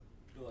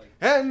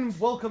And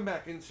welcome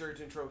back, insert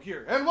intro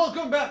here. And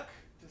welcome back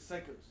to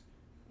Psykos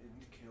and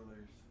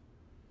Killers.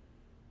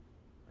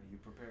 Are you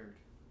prepared?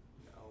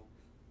 No.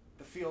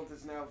 The field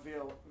is now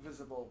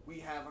visible. We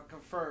have a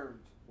confirmed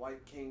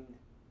White King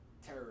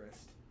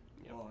terrorist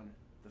on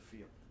the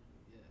field.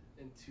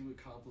 Yeah, and two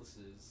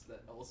accomplices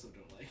that also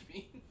don't like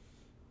me.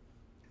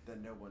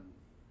 Then no one.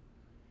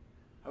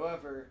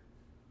 However,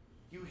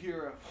 you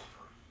hear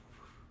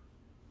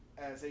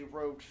as a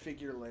robed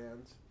figure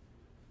lands.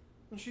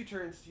 When she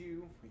turns to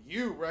you,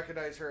 you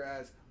recognize her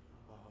as.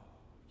 Oh,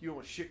 you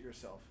almost shit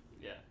yourself.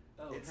 Yeah.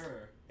 Oh, It's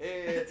her.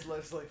 It's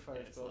Leslie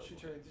Firestone. Leslie. She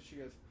turns and she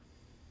goes,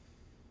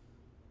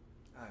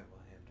 I will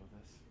handle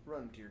this.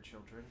 Run, dear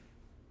children.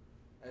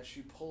 As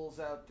she pulls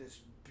out this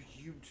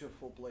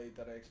beautiful blade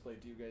that I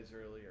explained to you guys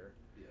earlier.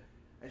 Yeah.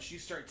 And she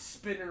starts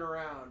spinning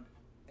around,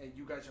 and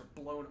you guys are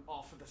blown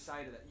off of the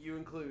side of that. You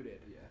included.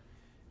 Yeah.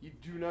 You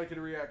do not get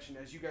a reaction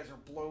as you guys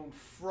are blown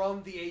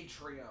from the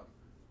atrium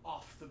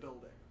off the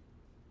building.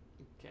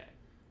 Okay.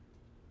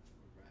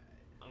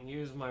 Right. I'll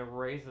use my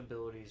Wraith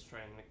abilities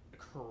trying to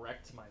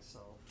correct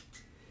myself.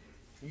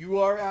 You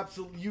are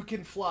absolutely. You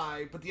can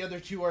fly, but the other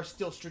two are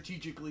still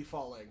strategically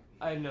falling.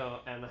 I know,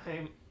 and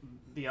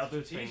the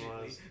other thing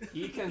was,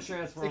 he can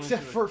transform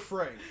Except into for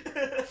Frank.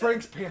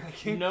 Frank's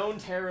panicking. known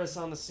terrorist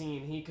on the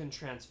scene, he can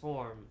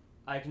transform.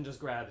 I can just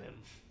grab him.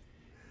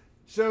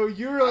 So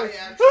you're like,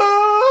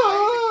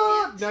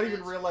 I can't not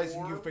even realizing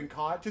transform. you've been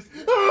caught. Just,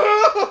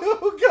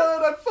 oh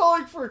god, I'm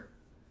falling for.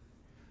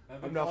 I've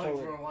I'm been not falling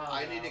following. for a while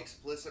I now. need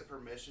explicit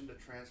permission to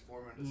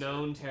transform into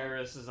Known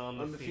terrorist is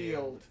on the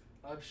field.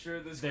 I'm sure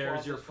this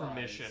There's your qualifies.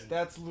 permission.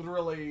 That's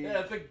literally.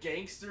 Yeah, if a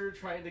gangster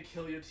trying to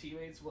kill your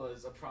teammates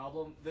was a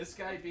problem, this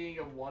guy being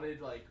a wanted,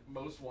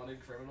 most wanted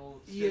criminal.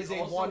 He is a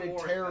also wanted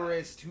warrant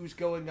terrorist who's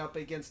going up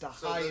against a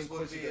So high this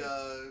would be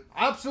inquisitor.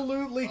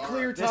 Absolutely All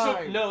clear right.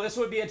 time. This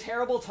would be a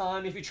terrible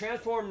time. If you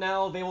transform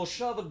now, they will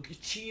shove a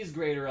cheese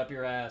grater up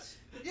your ass.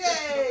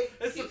 Yay!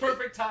 It's the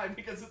perfect time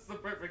because it's the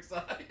perfect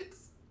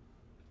size.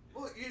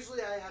 Well,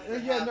 usually I have to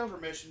Yeah, have no.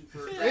 permission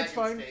for It's Dragon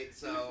fine. State,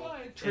 so You're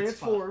fine.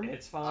 Transform.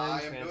 It's fine.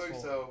 I am transform.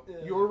 doing so.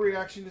 Yeah. Your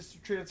reaction is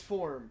to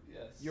transform.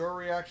 Yes. Your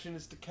reaction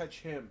is to catch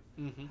him.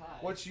 Mm-hmm. Hi.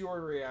 What's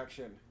your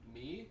reaction?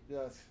 Me?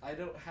 Yes. I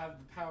don't have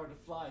the power to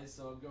fly,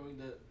 so I'm going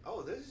to.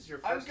 Oh, this is your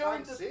I'm first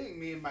going time to- seeing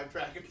me in my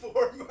dragon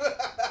form.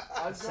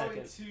 I'm going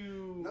Second.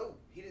 to. No,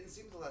 he didn't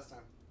see me the last time.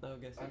 I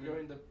guess I'm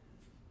going to.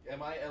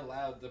 Am I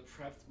allowed to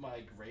prep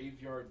my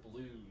graveyard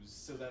blues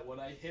so that when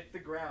I hit the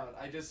ground,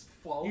 I just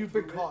fall? You've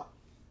been through it? caught.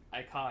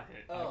 I caught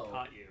it. Oh. I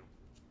caught you.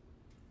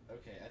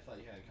 Okay, I thought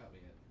you hadn't caught me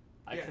yet.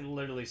 I Yeah. can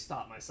literally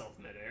stop myself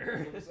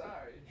midair. I'm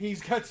sorry.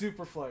 He's got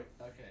super flight.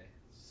 Okay,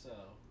 so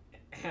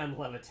And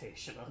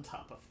levitation on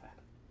top of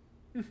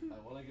that. I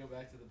want to go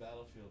back to the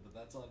battlefield, but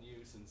that's on you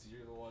since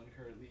you're the one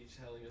currently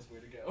telling us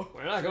where to go.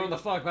 We're not going the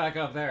fuck back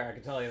up there, I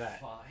can tell you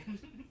that. Fine.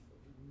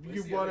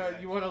 You Where's the other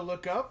guy? wanna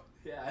look up?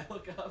 Yeah, I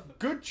look up.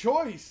 Good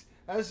choice.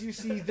 As you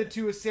see the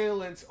two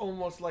assailants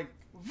almost like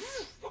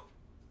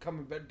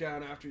coming back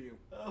down after you.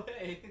 Oh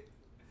hey,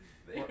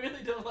 they What?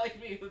 really don't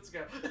like me. Let's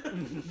go.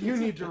 You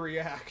need to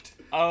react.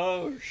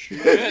 Oh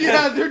shit.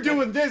 Yeah, they're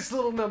doing this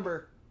little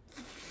number.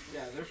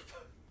 Yeah, they're.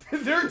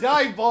 They're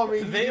dive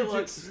bombing. They you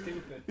look two.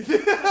 stupid.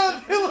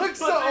 They look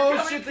so.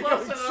 Oh shit! They're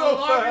going so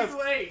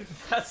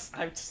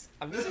fast.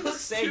 I'm just gonna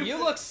say you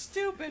look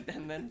stupid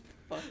and then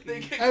They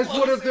fucking. get As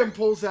one of closer. them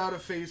pulls out a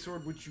phase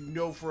sword, which you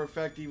know for a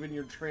fact, even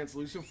your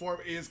translucent form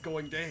is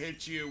going to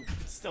hit you.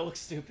 Still look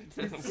stupid.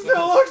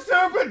 Still looks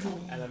stupid.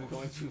 And I'm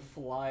going to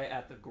fly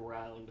at the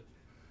ground.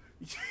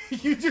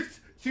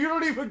 You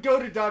don't even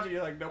go to dodge it.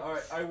 You're like, nope. All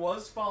right, I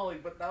was falling,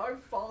 but now I'm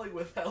falling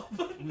with help.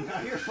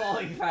 Now you're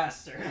falling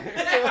faster.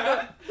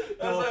 I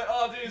was like,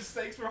 oh, dude,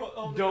 thanks for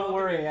holding Don't on.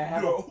 worry, I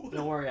have. No.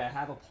 Don't worry, I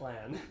have a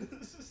plan.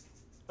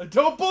 I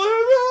don't believe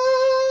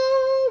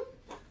it.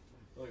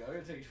 Look, I'm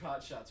gonna take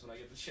hot shots when I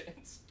get the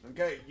chance.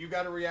 Okay, you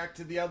got to react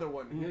to the other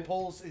one who Yeah.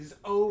 pulls his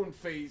own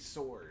phase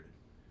sword.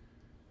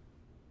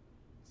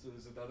 So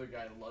there's another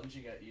guy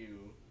lunging at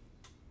you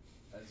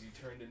as you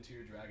turned into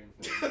your dragon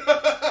form.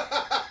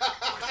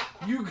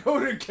 You go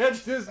to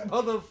catch this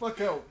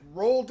motherfucker.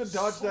 Roll to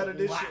dodge that Slap.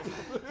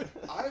 initiative.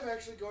 I'm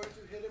actually going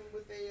to hit him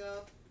with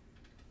a,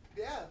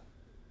 yeah,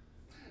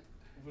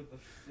 With a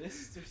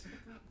fist or something?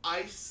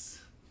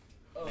 ice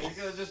Oh, you're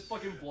gonna just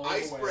fucking blow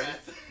ice away.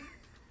 breath.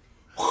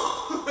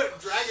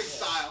 Dragon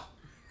style.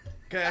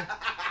 Okay.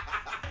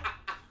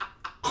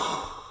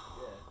 Yeah.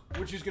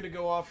 Which is going to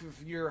go off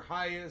of your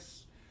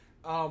highest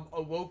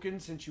awoken,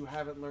 since you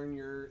haven't learned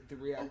the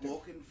reactive.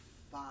 Awoken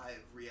 5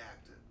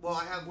 reacted. Well,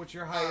 I have. What's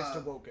your highest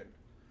awoken?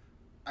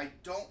 I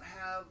don't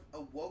have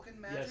awoken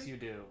magic. Yes, you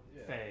do.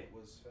 Yeah, Faye. it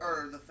was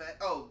Or the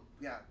oh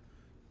yeah,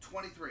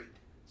 23.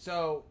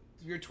 So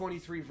you're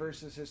 23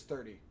 versus his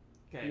 30.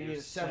 Okay, You need you're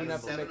a 7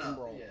 up to seven make him up.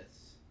 roll.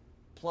 Yes.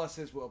 Plus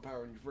his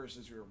willpower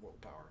versus your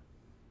willpower.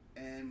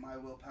 And my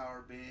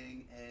willpower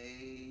being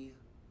a.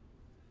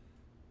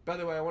 By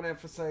the way, I want to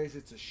emphasize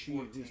it's a she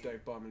 14. who's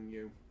dive bombing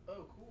you.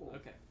 Oh, cool.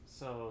 Okay,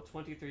 so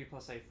 23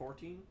 plus a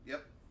 14.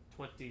 Yep.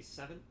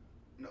 27.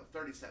 No,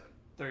 37.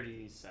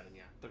 37,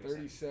 yeah. 37.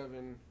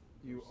 37.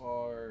 You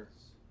are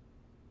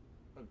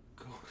a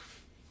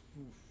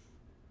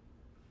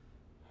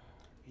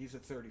He's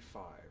at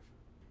 35.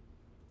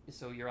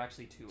 So you're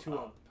actually 2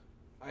 up.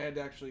 I had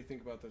to actually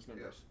think about those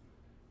numbers. Yep.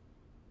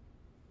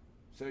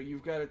 So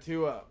you've got a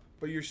 2 up,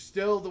 but you're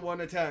still the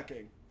one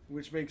attacking,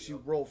 which makes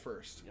you roll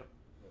first. Yep.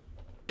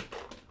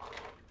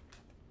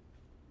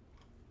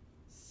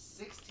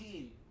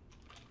 16.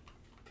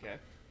 Okay.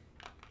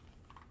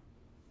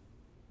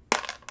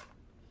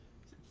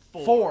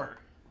 4.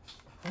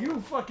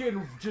 You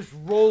fucking just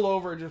roll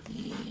over, just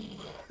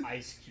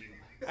ice cube.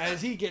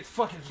 As he gets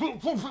fucking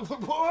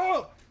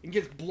and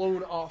gets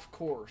blown off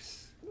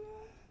course.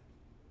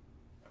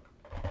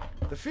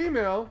 The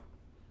female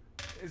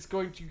is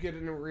going to get a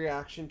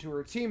reaction to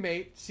her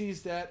teammate,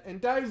 sees that,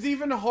 and dives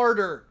even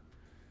harder.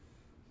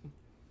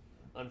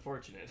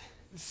 Unfortunate.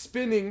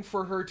 Spinning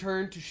for her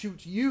turn to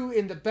shoot you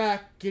in the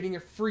back, getting a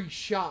free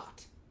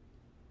shot.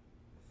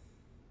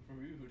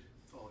 Rude.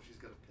 Oh, she's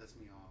gonna piss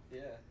me off.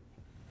 Yeah.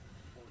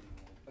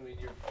 I mean,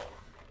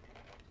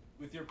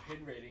 with your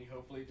pin rating,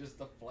 hopefully just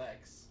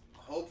deflects.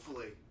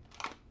 Hopefully.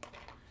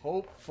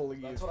 Hopefully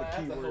That's is what the I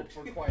have key to word. hope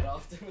for quite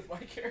often with my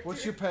character.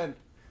 What's your pen?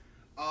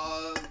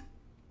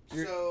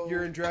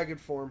 You're in dragon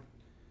form.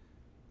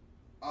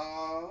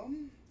 Give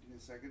me a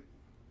second.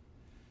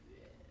 Yeah.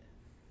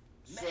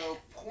 So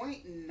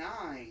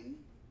 0.9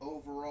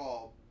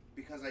 overall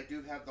because I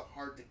do have the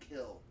hard to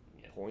kill.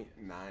 Yeah. 0.9.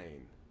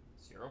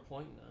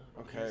 0.9.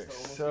 Okay,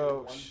 So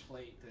so one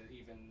plate to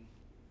even.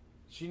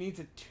 She needs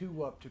a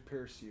 2 up to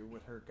pierce you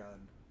with her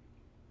gun.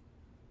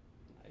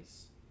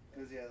 Nice.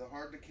 Because the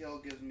hard to kill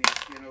gives me a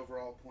skin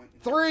overall 0.9.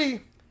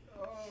 3.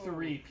 Oh,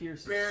 3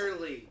 pierces.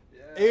 barely.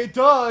 Yeah. It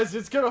does.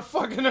 It's gonna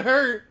fucking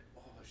hurt.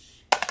 Oh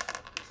shit!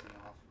 That pissed me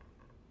off.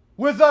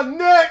 With a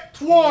net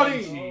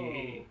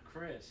 20. Oh,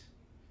 crit.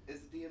 Is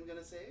the DM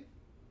gonna save?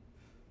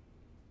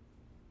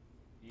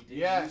 You did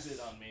Yes. use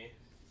it on me.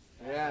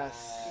 Yes.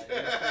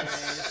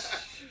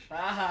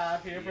 Haha,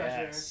 peer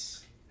pressure. Yes.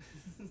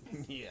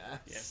 Yes.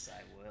 Yes,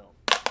 I will.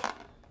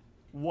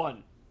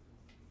 1.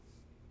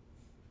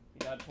 You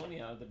got 20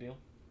 out of the deal.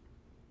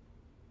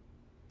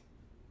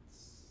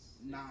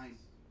 9.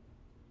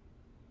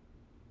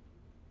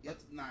 Yep,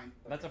 9.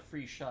 That's a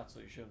free shot, so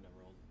you should have never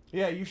rolled.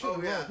 Yeah, you should.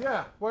 Oh, yeah. Roll.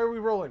 Yeah. Why are we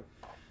rolling?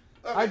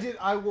 Okay.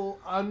 I will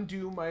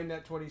undo my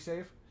net 20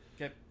 save.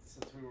 Okay.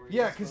 Since we were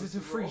Yeah, even because it's a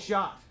supposed to free roll.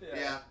 shot.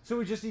 Yeah. So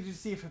we just needed to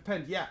see if it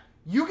penned. Yeah.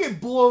 You get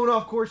blown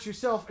off course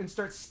yourself and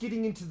start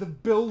skidding into the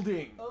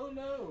building. Oh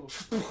no.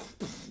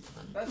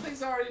 That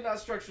thing's already not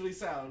structurally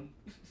sound.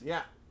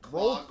 Yeah.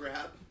 Roll. Claw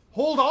grab.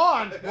 Hold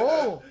on.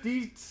 Roll.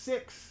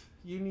 D6.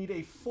 You need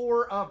a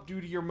 4 up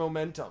due to your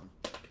momentum.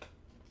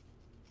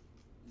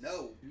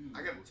 No.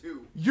 I got a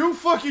 2. You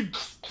fucking...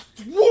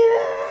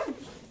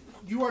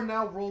 You are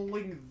now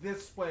rolling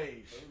this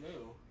way. Oh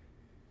no.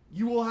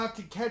 You will have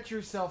to catch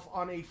yourself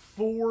on a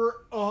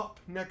 4 up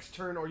next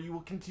turn, or you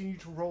will continue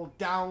to roll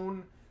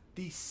down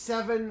the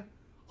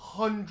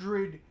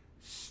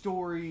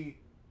 700-story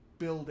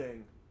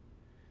building.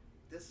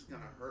 This is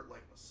gonna hurt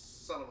like the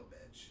son of a bitch.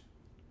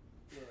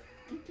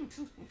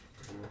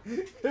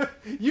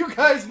 You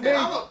guys And made...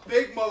 I'm a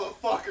big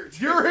motherfucker,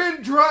 too. You're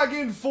in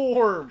dragon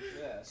form.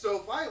 Yeah. So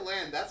if I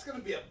land, that's gonna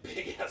be a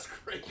big ass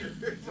crater.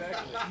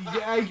 Exactly.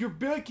 Yeah, you're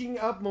picking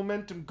up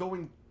momentum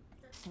going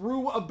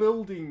through a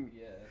building.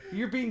 Yeah.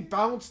 You're being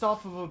bounced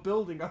off of a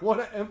building. I want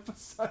to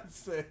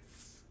emphasize this.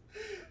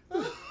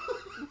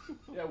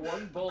 Yeah,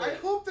 one I bullet.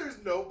 hope there's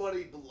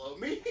nobody below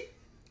me.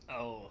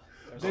 Oh.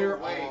 There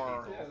way.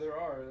 are. Yeah, there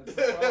are. That's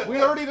the problem.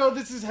 We already know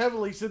this is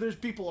heavily, so there's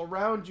people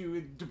around you.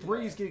 And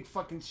debris is Yeah. getting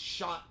fucking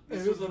shot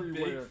This was a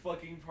everywhere. big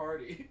fucking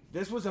party.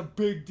 This was a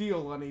big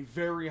deal on a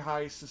very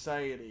high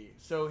society.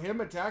 So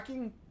him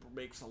attacking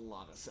makes a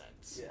lot of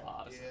sense. Yeah. A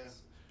lot of Yeah.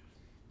 sense.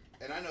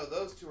 And I know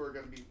those two are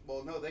gonna be.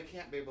 Well, no, they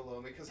can't be below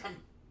me because I'm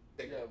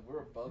bigger. Yeah, we're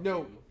above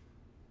No. you.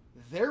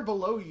 They're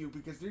below you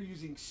because they're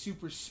using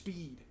super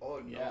speed, Oh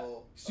no. Yeah.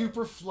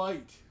 super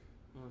flight.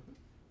 Mm-hmm.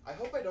 I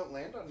hope I don't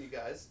land on you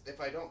guys if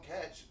I don't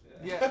catch.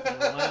 Yeah.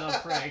 We'll land on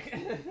Frank.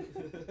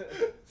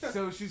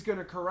 So she's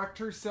gonna correct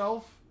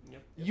herself.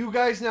 Yep. You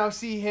guys now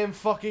see him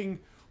fucking.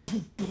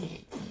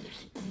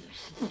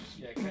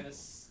 Yeah, kind of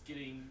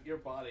skidding your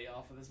body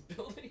off of this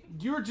building.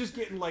 You're just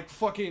getting like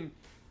fucking.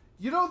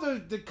 You know the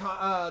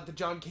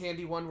John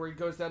Candy one where he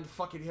goes down the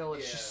fucking hill?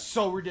 It's Yeah. just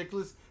so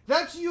ridiculous.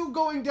 That's you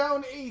going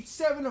down a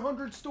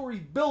 700-story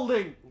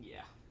building.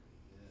 Yeah.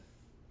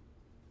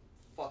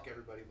 Fuck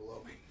everybody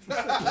below me.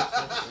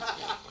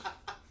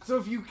 So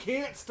if you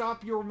can't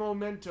stop your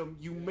momentum,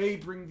 you may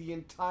bring the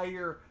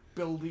entire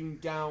building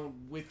down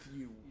with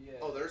you. Yeah.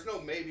 Oh, there's no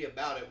maybe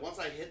about it. Once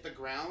I hit the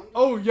ground.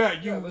 Oh yeah,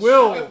 you Yeah, the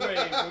will. shockwave would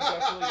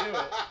definitely do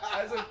it.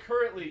 As of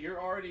currently, you're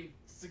already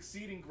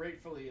succeeding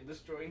gratefully in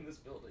destroying this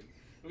building.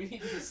 We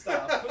need you to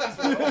stop. Please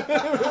roll.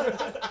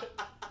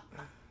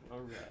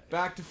 Alright.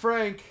 Back to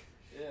Frank.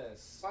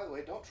 Yes. By the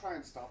way, don't try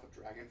and stop a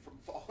dragon from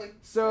falling. I need to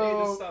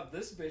So stop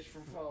this bitch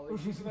from falling.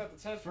 She's about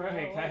to touch me.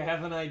 Frank, I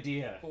have an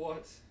idea.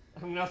 What?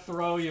 I'm gonna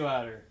throw you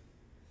at her.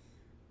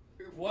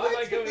 What am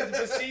I going to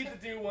proceed to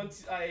do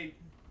once I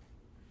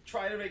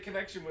try to make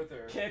connection with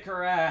her? Kick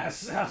her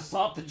ass.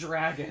 Stop the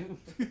dragon.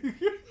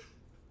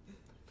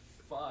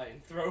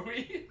 Fine, throw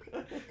me.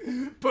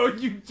 But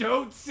you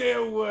don't say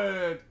a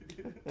word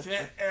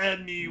to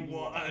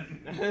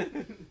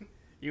anyone.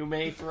 You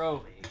may throw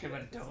me,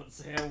 but don't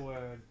say a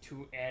word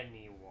to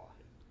anyone.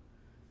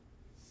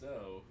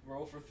 So,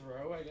 roll for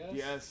throw, I guess?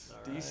 Yes.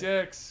 All right.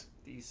 D6.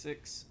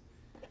 D6.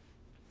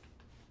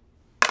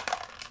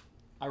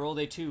 I rolled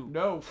a 2.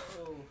 No.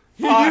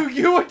 Oh.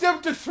 You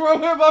attempt to throw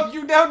him up.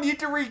 You now need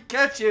to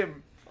re-catch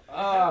him.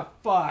 Ah,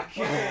 fuck.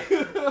 Okay.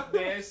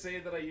 May I say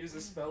that I use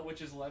a spell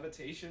which is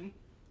levitation?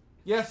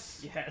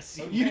 Yes. Yes.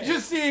 Okay. You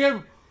just see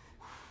him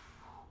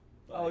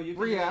Oh, you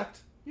can react.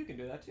 You can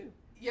do that too.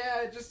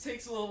 Yeah, it just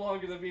takes a little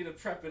longer than me to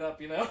prep it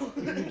up, you know?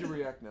 You need to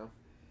react now.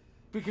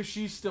 Because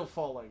she's still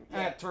falling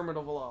Yeah. at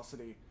terminal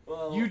velocity.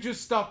 Well, You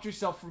just stopped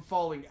yourself from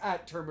falling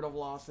at terminal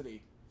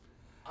velocity.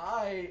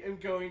 I am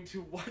going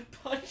to one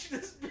punch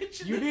this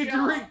bitch in You the need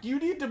jaw. you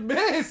need to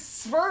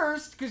miss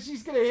first, because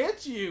she's gonna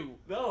hit you.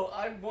 No,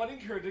 I'm wanting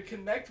her to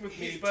connect with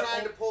me, He's but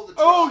trying to pull the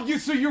Oh, trigger.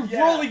 so you're Yeah.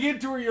 rolling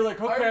into her. You're like,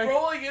 okay. I'm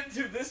rolling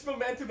into this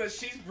momentum that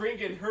she's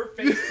bringing her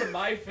face to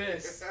my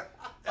fist.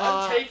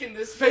 I'm taking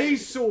this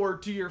Phase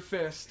sword to your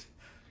fist.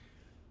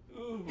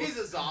 Ooh. He's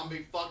a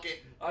zombie. Fuck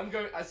it. I'm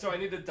going. So I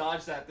need to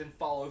dodge that, then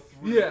follow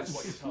through. Yes. Is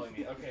what you're telling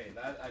me. Okay,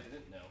 that I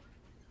didn't know.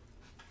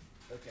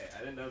 Okay, I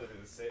didn't know that there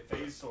was a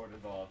phase sword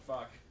involved.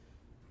 Fuck.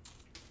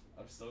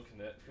 I'm still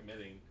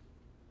committing.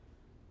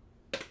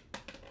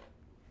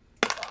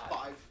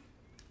 5.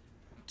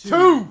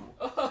 2.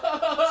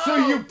 So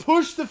you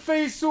push the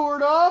phase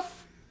sword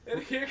off.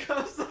 And here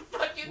comes the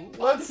fucking.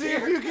 Let's see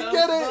if you can Comes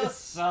get the it.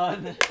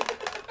 sun.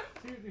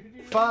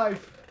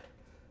 5.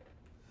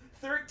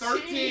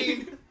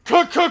 13.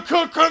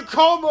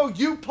 Como,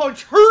 you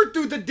punch her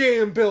through the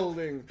damn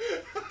building.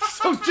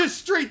 So just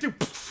straight through.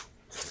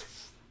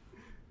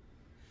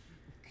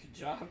 Good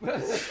job.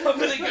 I'm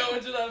gonna go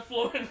into that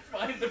floor and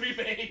find the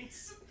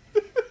remains.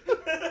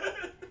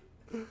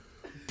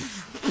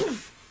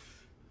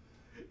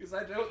 Because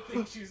I don't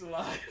think she's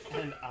alive.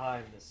 And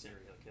I'm the serial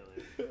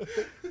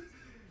killer.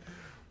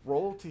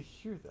 Roll to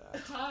hear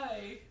that.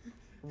 Hi.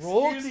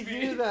 Roll Excuse to me.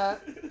 hear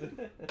that.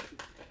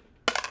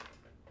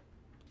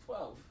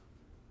 12.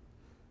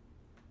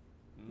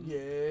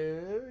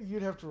 Yeah,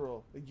 you'd have to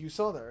roll. You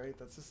saw that, right?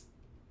 That's just.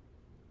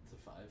 It's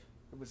a 5.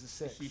 It was a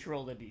 6. He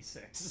rolled a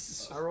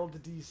d6. I rolled a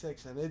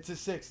d6, and it's a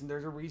 6, and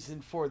there's a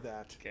reason for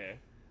that. Okay.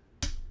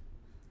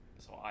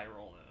 So I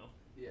roll now.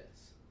 Yes.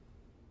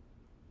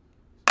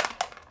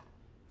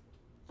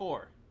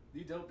 4.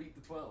 You don't beat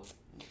the 12.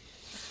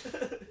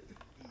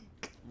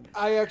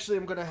 I actually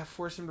am gonna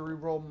force him to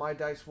re-roll. My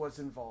dice was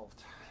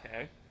involved.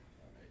 Okay.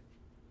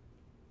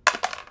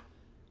 Alright.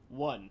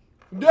 1.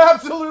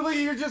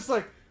 Absolutely, you're just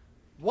like,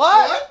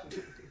 what?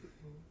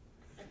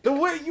 The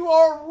way you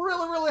are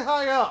really, really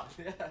high up.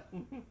 Yeah.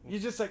 You're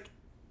just like,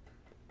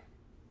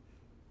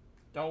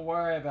 Don't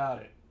worry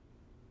about it.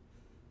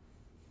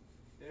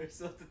 There's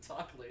still to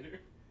talk later.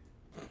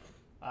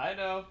 I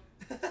know.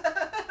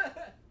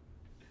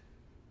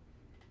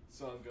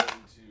 So I'm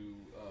going to.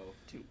 Oh.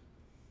 2.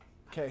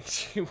 okay,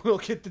 she will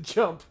get the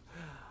jump.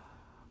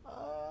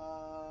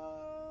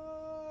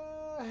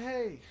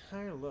 Hey,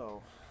 high or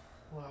low?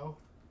 Low.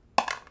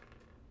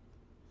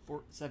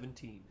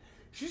 17.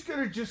 She's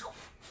gonna just.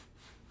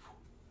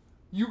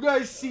 You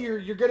guys see her.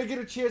 You're gonna get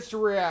a chance to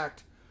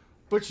react,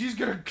 but she's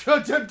gonna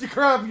attempt to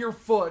grab your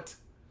foot.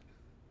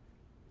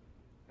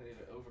 I need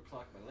to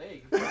overclock my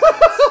leg.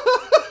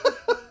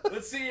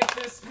 Let's see if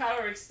this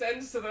power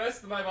extends to the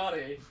rest of my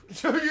body.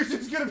 So you're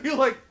just gonna be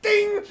like,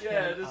 ding!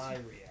 Yeah, And just I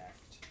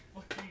react.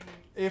 fucking.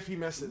 If he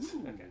misses.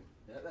 Ooh, Okay.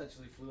 that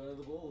actually flew out of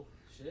the bowl.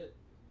 Shit.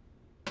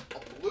 A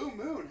blue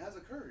moon has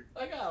occurred.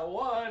 I got a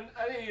 1.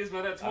 I didn't use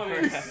my net 20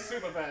 Okay.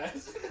 super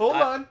fast. Hold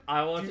on.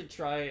 I want to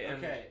try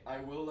and. Okay, I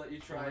will let you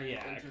try and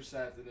React.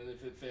 intercept, and then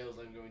if it fails,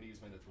 I'm going to use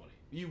my net 20.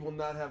 You will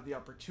not have the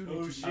opportunity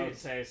Oh, to shit. I would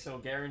say so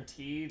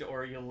guaranteed,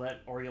 or you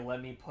let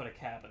me put a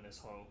cap in this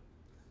hoe.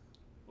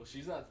 Well,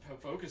 she's not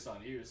focused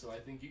on you, so I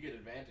think you get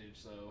advantage,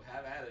 so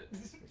have at it.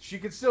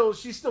 She's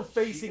still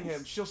facing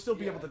him. She'll still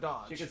be yeah. able to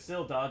dodge. She could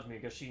still dodge me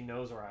because she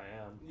knows where I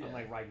am. Yeah. I'm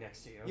like right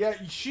next to you. Yeah,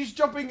 she's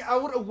jumping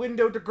out a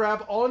window to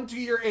grab onto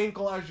your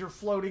ankle as you're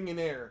floating in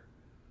air.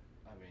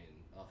 I mean,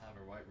 I'll have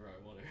her right where I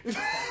want her.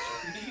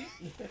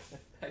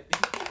 I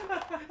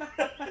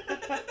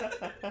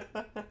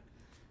think.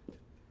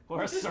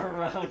 We're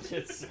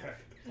surrounded, sir.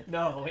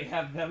 No, we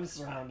have them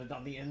surrounded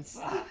on the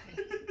inside.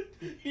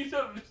 You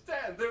don't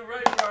understand. They're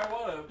right where I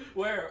want them.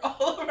 Where?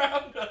 All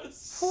around us.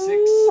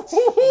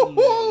 16.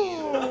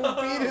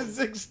 Beat a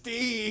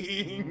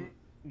 16.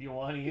 You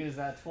want to use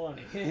that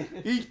 20?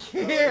 He Oh,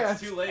 can't.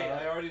 it's too late.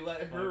 I already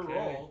let her Okay.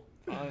 roll.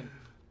 Fine.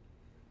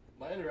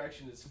 My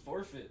interaction is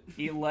forfeit.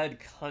 He led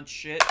cunt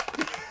shit.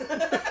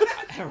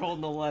 I rolled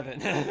an 11.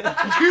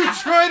 You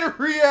try to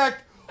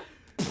react.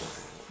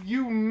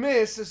 You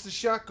miss as the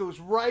shot goes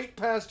right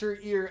past her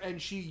ear,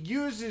 and she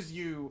uses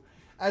you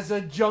as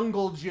a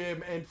jungle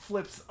gym and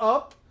flips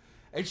up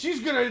And she's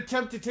going to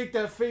attempt to take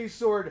that phase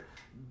sword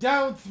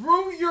down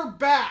through your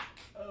back.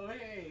 Oh,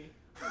 hey.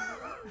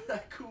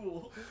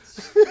 Cool.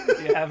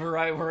 You have her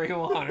right where you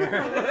want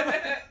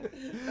her.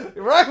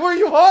 Right where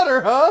you want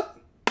her, huh?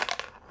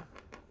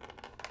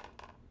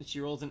 She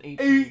rolls an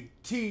 18.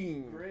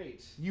 18.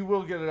 Great. You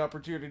will get an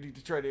opportunity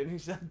to try to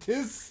intercept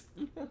this.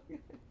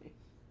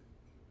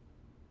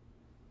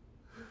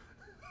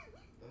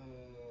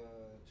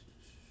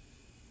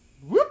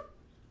 Whoop!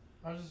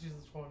 I'll just use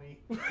the 20.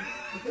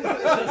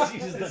 Let's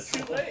use the It's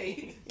too 20.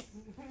 late.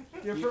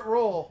 Different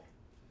roll.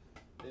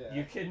 Yeah.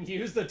 You can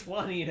use the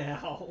 20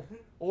 now.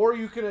 Or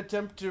you can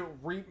attempt to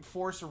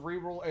force a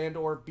reroll and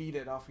or beat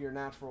it off your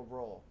natural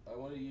roll. I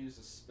want to use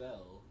a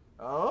spell.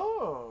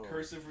 Oh.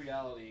 Curse of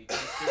Reality. Plus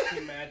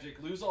 15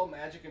 magic. Lose all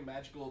magic and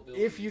magical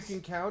abilities. If you can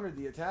counter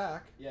the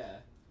attack. Yeah.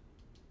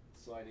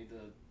 So I need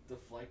to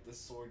deflect the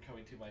sword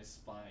coming to my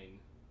spine.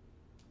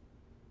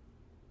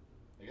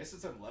 I guess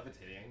since I'm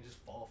levitating, I can just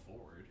fall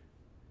forward.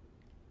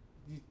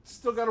 You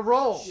still got to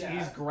roll.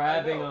 She's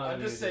grabbing I know. on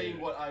I'm just you, saying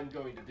dude. what I'm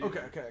going to do.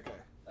 Okay.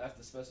 I have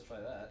to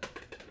specify that.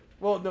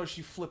 Well, no,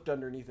 she flipped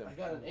underneath him. I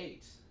got an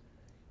 8.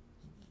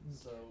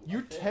 So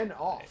You're I failed. 10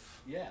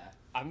 off. Yeah.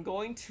 I'm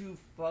going to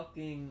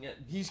fucking...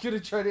 He's going to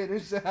try to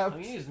intercept. I'm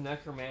going to use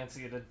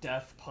Necromancy to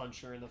death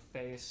punch her in the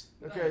face.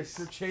 Okay, Nice.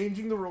 so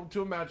changing the roll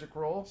to a magic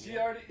roll. She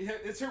already.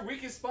 It's her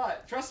weakest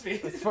spot. Trust me.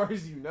 As far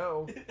as you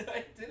know.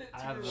 I did it I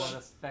to have her one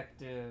once.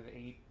 effective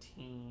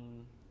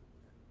 18.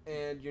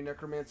 And your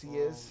necromancy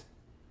is?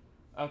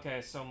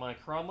 Okay, so my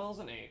Cromwell's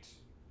an 8.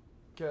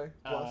 Okay,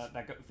 plus.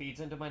 Feeds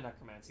into my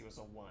Necromancy was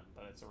a 1,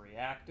 but it's a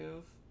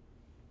reactive.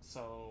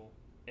 So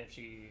if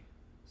she...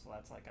 So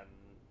that's like a...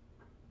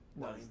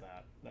 What 9. is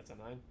that? That's a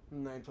 9?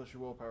 9 plus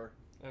your willpower.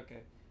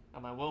 Okay.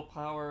 And my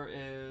willpower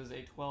is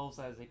a 12,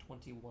 so that is a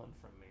 21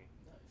 from me.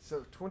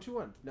 So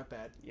 21, not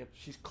bad. Yep.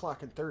 She's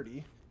clocking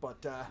 30,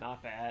 but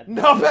Not bad.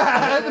 not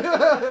bad.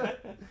 9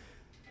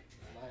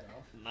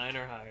 off. 9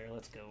 or higher,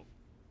 let's go.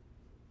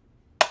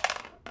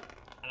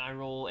 And I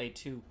roll a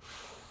 2.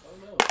 Oh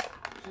no.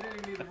 She didn't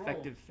even need to roll.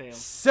 Effective fail.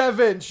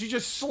 7. She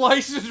just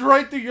slices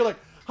right through. You're like,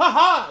 ha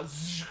ha!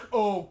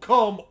 Oh,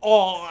 come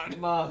on!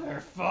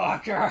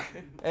 Motherfucker!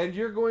 And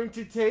you're going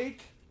to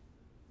take.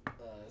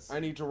 Some- I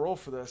need to roll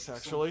for this,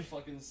 actually. Some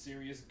fucking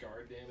serious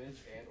guard damage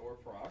and or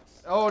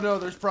procs. Oh no,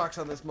 there's procs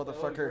on this Oh,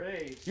 motherfucker.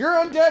 great. You're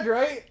undead,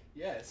 right?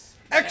 Yes.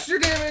 Extra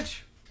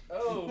damage.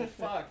 Oh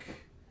fuck.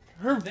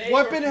 Her They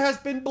weapon were- has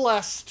been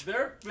blessed.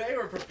 They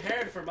were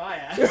prepared for my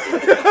ass.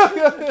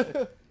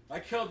 I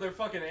killed their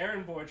fucking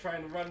errand boy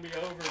trying to run me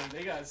over, and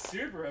they got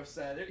super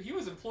upset. He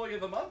was employee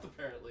of the month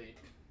apparently.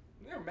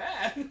 They're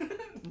mad.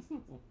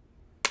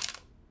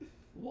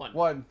 1.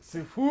 1. So,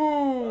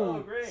 whoo. Oh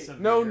great.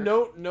 Severe.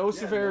 No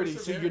severity.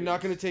 So you're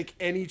not severities. going to take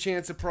any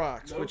chance of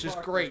procs, No which is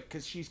proc. great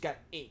because she's got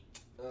 8.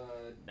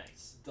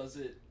 Nice. Does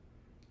it?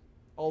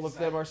 All Is of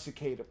them that- are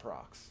cicada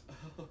procs.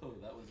 Oh,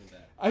 that wasn't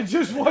bad. I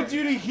just want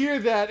you to hear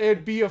that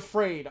and be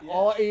afraid. Yeah.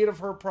 All 8 of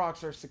her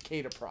procs are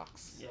cicada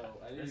procs. So Yeah,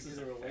 I need this to is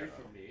get her a away pharaoh.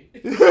 from me.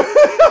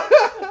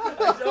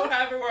 I don't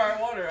have her where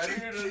I want her. I need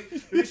her to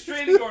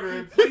restraining order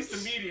in place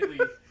immediately.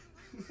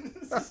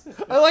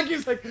 I like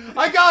he's like,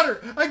 I got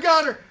her.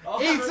 I'll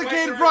 8 have her cicada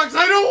wait for procs.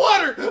 I don't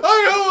want her.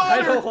 I I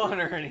don't don't want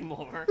want her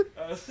anymore.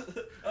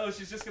 Oh,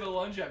 she's just gonna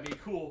lunge at me.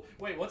 Cool.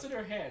 Wait, what's in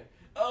her hand?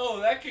 Oh,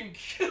 that can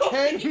kill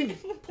her. me. 10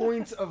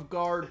 points of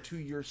guard to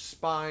your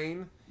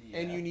spine,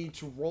 and Yeah. you need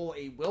to roll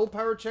a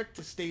willpower check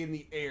to stay in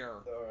the air.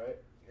 All right.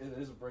 It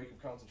is a break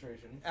of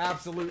concentration.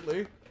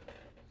 Absolutely.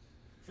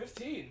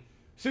 15.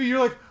 So you're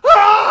like,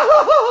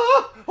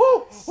 ah!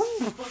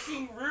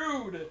 Fucking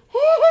rude.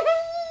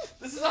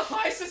 This is a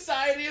high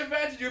society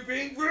event, and you're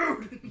being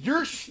rude.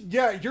 your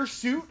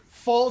suit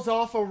falls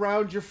off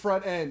around your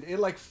front end. It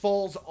like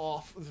falls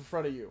off the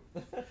front of you.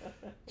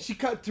 She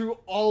cut through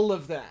all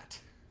of that.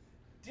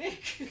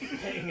 Dick.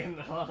 Hanging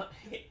on.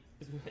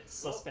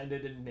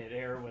 Suspended in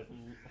midair with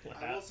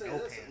I will say no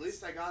this, pants. at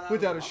least I got out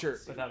Without of a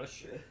shirt. Without a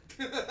shirt.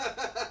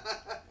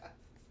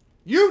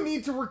 You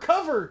need to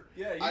recover.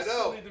 Yeah, you I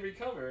still know. need to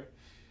recover.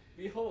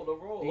 Behold, a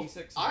roll.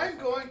 D6. I'm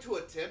going to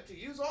attempt to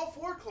use all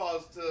 4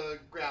 claws to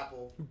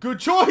grapple. Good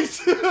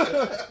choice.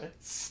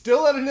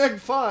 Still at a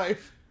 -5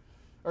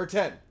 or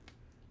 10.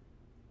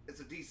 It's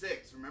a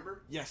D6,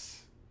 remember?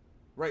 Yes.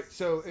 Right.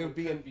 So it would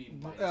be it an could be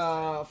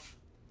minus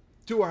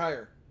 2 or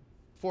higher.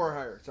 4 or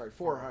higher. Sorry,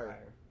 4 or higher.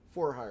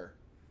 4 or higher.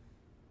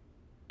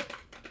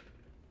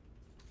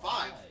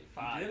 5.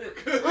 Five. You did it.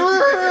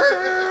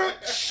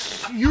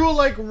 You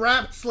like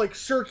wrapped like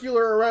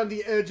circular around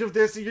the edge of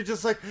this, and you're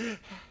just like a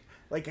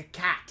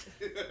cat,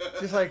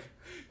 just like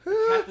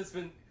Cat that's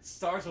been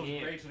startled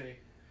Yeah. greatly.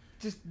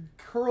 just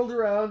curled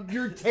around.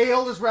 Your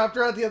tail is wrapped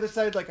around the other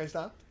side. Like I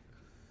stopped.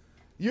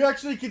 You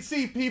actually could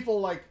see people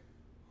like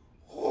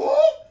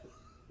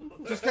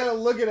just kind of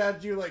looking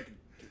at you like.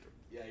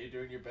 Yeah, you're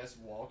doing your best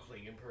wall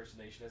cling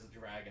impersonation as a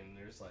dragon, and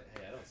they're just like,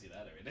 hey, I don't see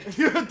that every day.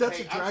 That's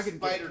Hey, a dragon I'm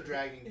spider dick.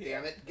 dragging,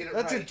 damn it. Get it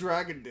That's right. a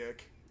dragon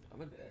dick.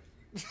 I'm a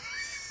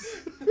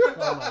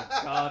Oh my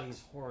god,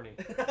 he's horny.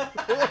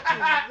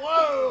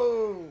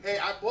 Whoa! Hey,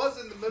 I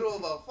was in the middle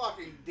of a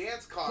fucking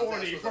dance contest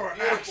Horny with for a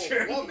beautiful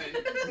action.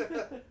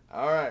 woman.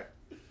 All right.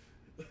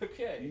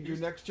 Okay. Your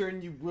next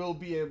turn, you will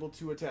be able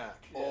to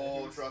attack.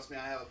 Oh, trust me,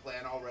 I have a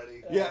plan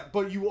already. Yeah,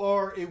 but you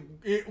are.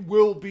 It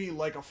will be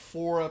like a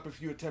 4-up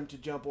if you attempt to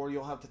jump, or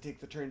you'll have to take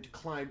the turn to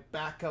climb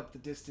back up the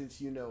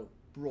distance.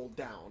 Roll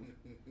down.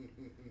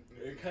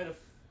 It kind of.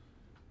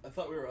 I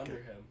thought we were under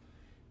him.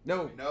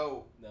 No,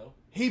 No. No.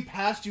 he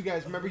passed you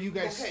guys. Remember, you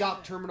guys Okay.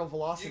 stopped terminal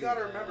velocity. You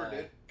gotta remember,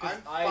 dude. 'cause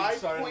I'm I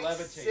started 5.6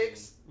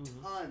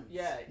 levitating. tons.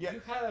 Yeah, Yeah.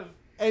 you have.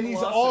 And he's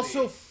velocity.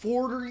 also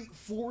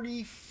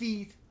 40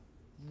 feet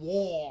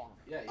long.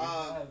 Yeah, you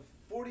Uh, have.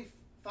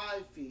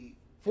 45 feet.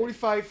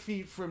 45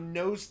 feet from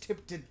nose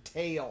tip to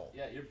tail.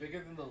 Yeah, you're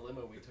bigger than the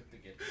limo we took to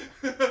get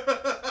here.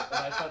 And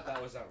I thought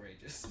that was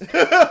outrageous. So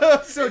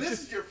Hey, this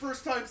just is your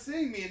first time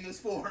seeing me in this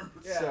form.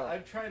 Yeah, So-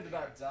 I'm trying to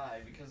not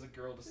die because a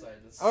girl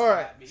decided to all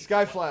right, slap me.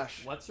 Sky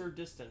Flash. What's her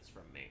distance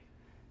from me?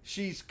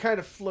 She's kind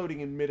of floating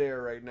in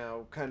midair right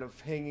now, kind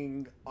of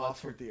hanging off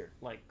What's her deer.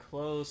 Like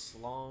close,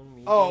 long,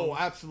 medium? Oh,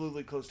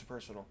 absolutely close to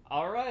personal.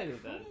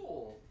 Alrighty then.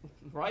 Cool.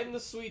 Right in the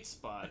sweet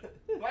spot.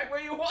 Right where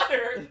you want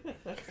her.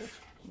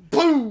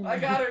 Boom! I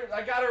got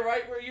her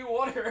right where you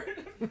want her.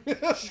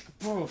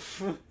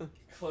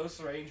 Close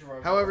range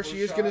removal However, she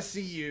is shot. going to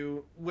see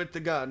you with the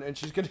gun, and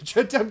she's going to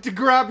attempt to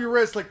grab your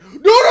wrist like,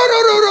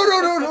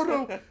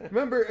 no.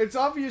 Remember, it's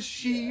obvious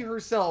she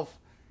herself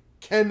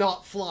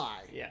cannot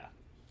fly. Yeah,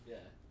 Yeah.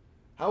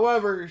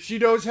 However, she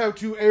knows how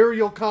to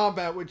aerial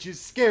combat, which is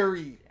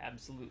scary.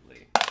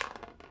 absolutely.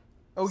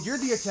 Oh, you're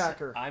the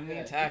attacker. I'm the Yeah,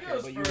 he attacker,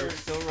 goes but you first.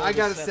 still rolled I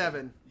got a 7.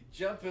 7. You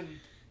jumping.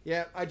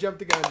 Yeah, I jumped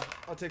the gun.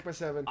 I'll take my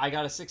 7. I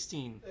got a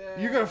 16.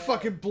 You're going to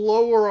fucking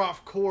blow her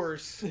off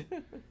course,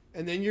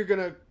 and then you're going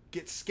to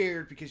get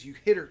scared because you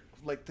hit her,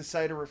 like, the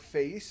side of her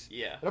face.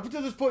 Yeah. And up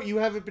until this point, you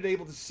haven't been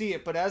able to see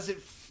it, but as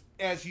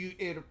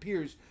it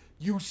appears,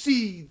 you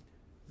see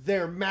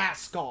their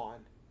mask on,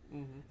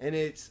 Mm-hmm. and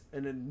it's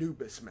an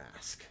Anubis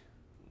mask.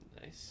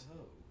 Nice.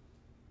 Oh.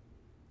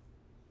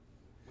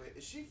 Wait,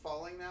 is she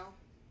falling now?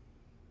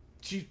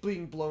 She's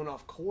being blown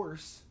off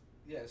course.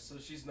 Yeah, so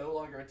she's no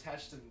longer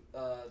attached to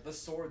the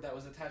sword that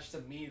was attached to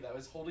me that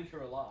was holding her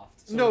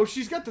aloft. So No,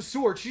 she's got the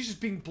sword. She's just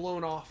being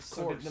blown off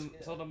So, course.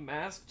 so the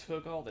mask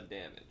took all the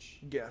damage.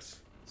 Yes.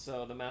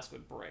 So the mask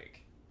would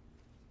break,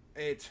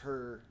 It's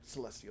her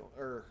celestial,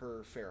 or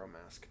her pharaoh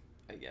mask.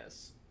 I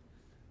guess.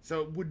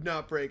 So it would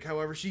not break.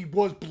 However, she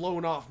was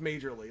blown off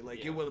majorly. Like,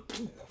 Yeah. it was...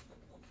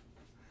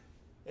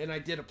 And I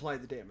did apply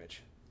the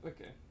damage.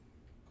 Okay.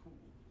 cool.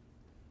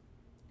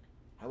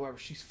 However,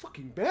 she's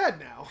fucking bad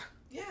now.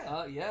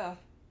 Yeah. Yeah.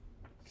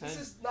 This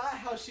is not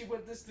how she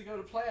went this to go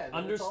to plan.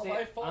 And it's all my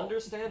Understand, fault.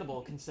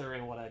 understandable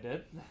considering what I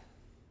did.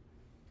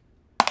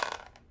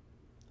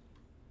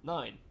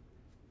 9.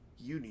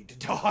 You need to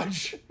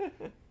dodge.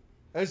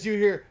 As you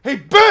hear, hey,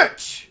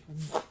 bitch!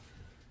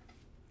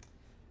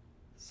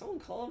 Someone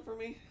calling for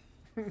me?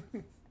 It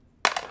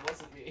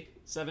wasn't me.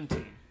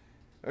 17.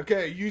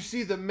 Okay, you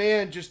see the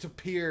man just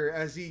appear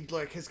as he,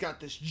 like, has got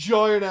this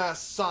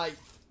giant-ass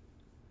scythe.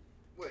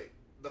 Wait,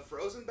 the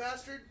frozen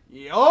bastard?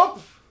 Yup!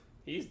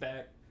 He's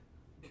back.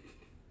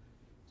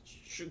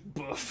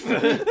 Buff.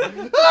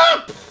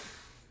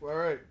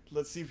 Alright,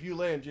 let's see if you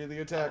land. You're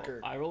the attacker.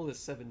 I rolled a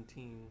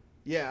 17.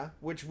 Yeah,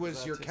 which was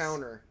That your is-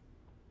 counter.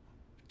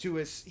 To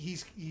his,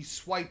 he's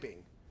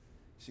swiping.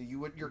 So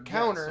your Yeah,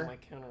 counter so my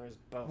counter is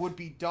buff. would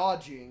be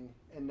dodging,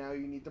 and now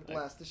you need to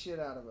blast the shit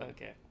out of him.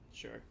 Okay,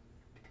 sure.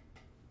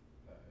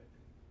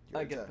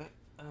 Your I get attack.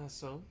 that.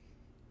 So.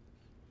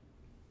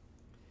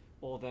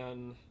 Well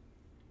then,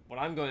 what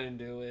I'm going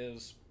to do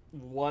is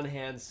one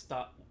hand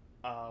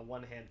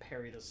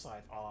parry the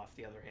scythe off,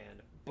 the other hand,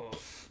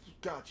 boof.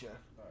 Gotcha.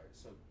 Alright,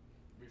 so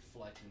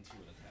reflect into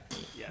an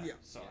attack. Yeah. Yeah.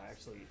 So I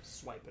actually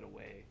swipe it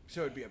away.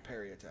 So it'd be a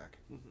parry attack.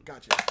 Mhm.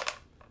 Gotcha.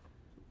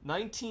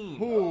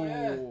 19. Ooh. Oh,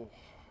 yeah.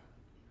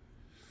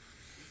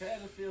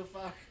 Battlefield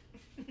fuck.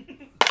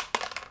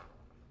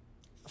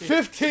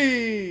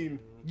 15!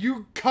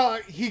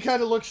 He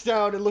kind of looks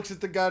down and looks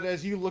at the gun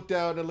as you look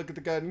down and look at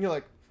the gun, and you're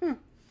like,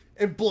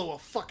 and blow a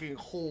fucking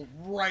hole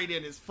right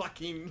in his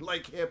fucking,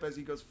 like, hip as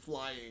he goes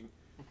flying.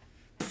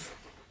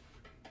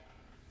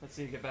 Let's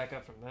see you get back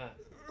up from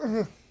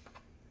that.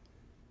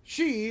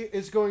 She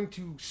is going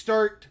to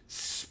start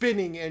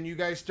spinning, and you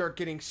guys start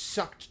getting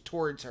sucked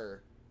towards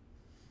her.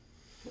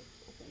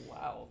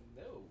 Wow.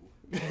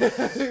 No.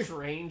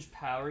 Strange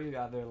power you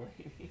got there,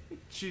 lady.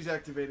 She's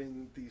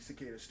activating the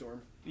Cicada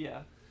Storm.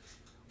 Yeah.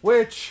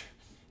 Which,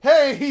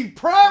 hey,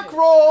 proc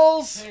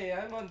rolls! Hey,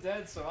 I'm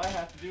undead, so I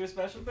have to do a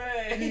special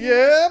thing.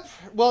 Yep.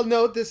 Well,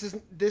 no, this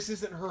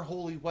isn't her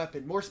holy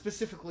weapon. More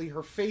specifically,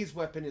 her phase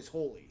weapon is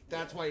holy.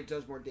 That's why it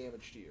does more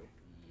damage to you.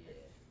 Yeah,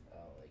 I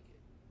like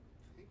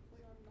it.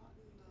 Thankfully, I'm not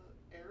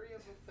in the area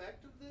of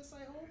effect of this,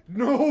 I hope.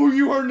 No,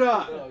 you are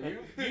not. No,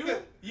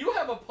 you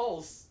have a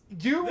pulse.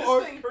 You This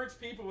are. thing hurts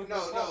people with No,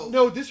 no no. pulse.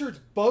 No, this hurts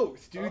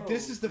both, dude. Oh,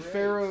 This is the great.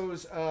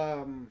 Pharaoh's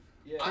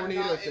Yeah. I'm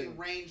tornado not thing. in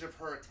range of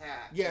her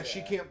attack. Yeah, she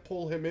Yeah. can't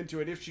pull him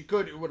into it. If she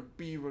could, it would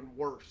be even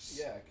worse.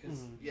 Yeah,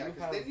 because Yeah, you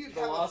 'cause have then you'd have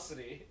a-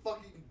 velocity.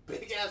 Fucking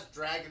big ass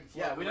dragon.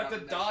 Yeah, we'd have to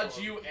floating around dodge next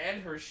to you him.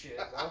 and her shit.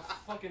 I'll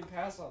fucking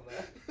pass on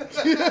that.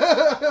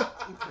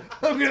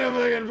 I'm gonna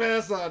fucking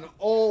pass on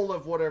all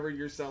of whatever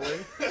you're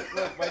selling.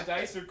 Look, my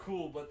dice are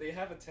cool, but they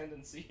have a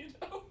tendency, you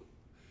know?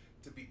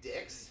 To be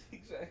dicks.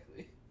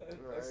 Exactly. I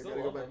Alright, I still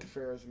gotta go love back them. to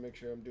Pharaoh's and make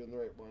sure I'm doing the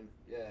right one.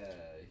 Yeah,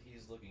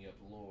 he's looking up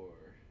lore,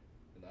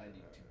 and I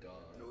need to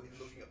dodge. No, he's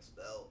looking up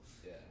spells.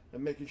 Yeah.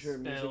 I'm making sure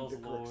I'm Spells,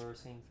 using the correct. lore,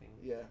 same thing.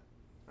 Yeah,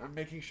 I'm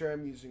making sure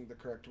I'm using the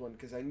correct one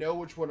because I know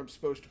which one I'm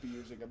supposed to be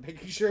using. I'm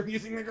making sure I'm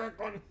using the correct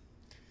one.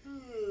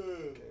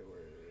 Okay,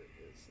 where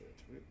is it?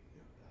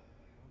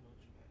 How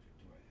much magic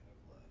do I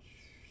have left?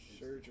 Is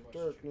Surge the of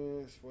question.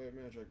 Darkness, White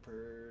Magic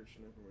Purge,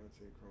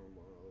 Necromancy, Chrome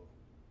Wall.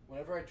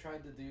 Whenever I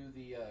tried to do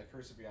the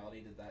Curse of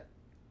Reality, did that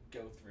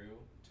go through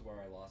to where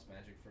I lost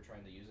magic for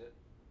trying to use it?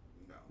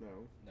 No.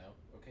 No. No?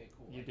 Okay,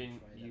 cool. You I can didn't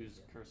try that use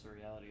again. Curse of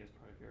Reality as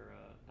part of your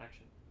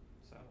action.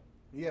 So.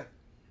 Yeah.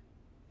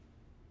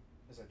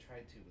 Because I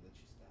tried to, but then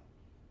she stopped.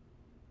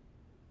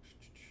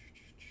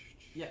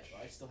 Yeah,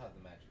 well, I still have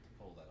the magic to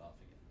pull that off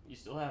again. You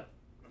still have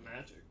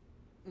magic.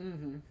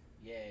 Mm-hmm.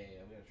 Yay,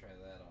 I'm gonna try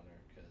that on her,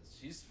 because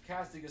she's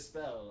casting a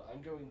spell.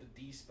 I'm going to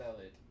de-spell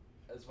it,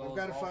 as well I've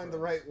as got to all find the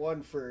throws. right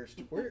one first.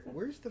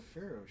 Where's the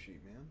Pharaoh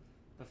sheet, man?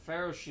 The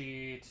Pharaoh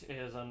sheet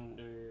is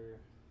under.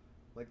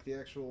 Like the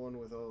actual one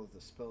with all of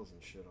the spells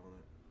and shit on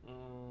it.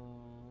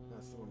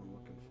 That's the one I'm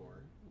looking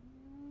for.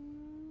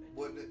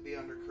 Wouldn't it be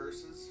under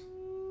curses?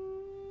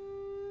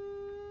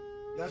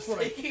 That's what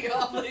I. Taking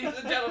off, ladies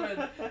and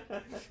gentlemen.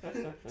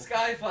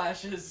 Sky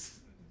flashes,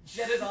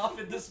 jetted off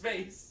into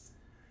space.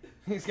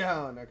 He's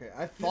gone. Okay,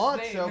 I thought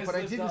name so, has but I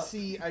lived didn't up.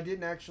 see. I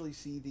didn't actually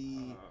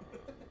see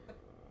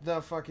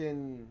the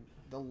fucking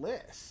the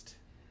list.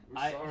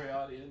 We're sorry,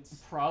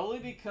 audience. Probably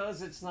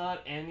because it's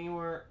not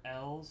anywhere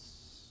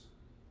else.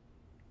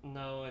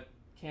 No, it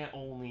can't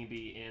only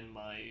be in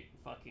my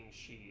fucking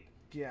sheet.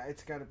 Yeah,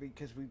 it's got to be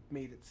because we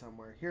made it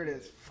somewhere. Here it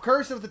is.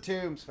 Curse of the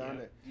Tombs. Found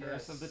Yeah. it.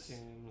 Curse of the Yes.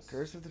 Tombs.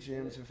 Curse of the We did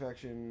Tombs. it.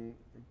 Infection.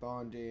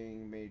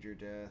 Bonding. Major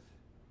death.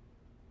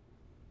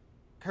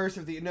 Curse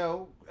of the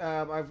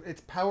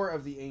it's Power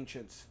of the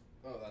Ancients.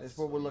 Oh, that's That's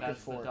what we're looking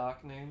That's for. the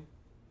doc name.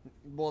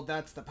 Well,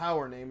 that's the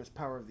power name. Is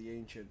Power of the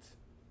Ancients.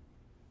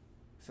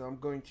 So I'm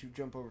going to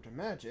jump over to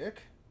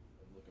Magic.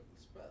 And look up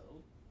the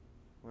spell.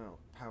 Well,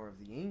 Power of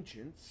the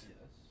Ancients. Yes.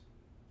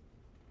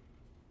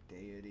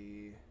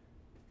 Deity.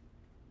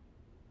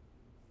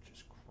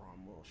 Just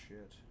Cromwell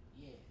shit.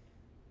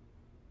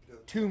 Yeah.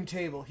 Tomb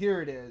Table.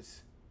 Here it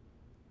is.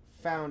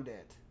 Found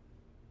it.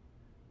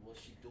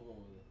 What's she doing?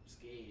 I'm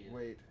scared.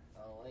 Wait.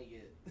 I don't like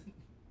it.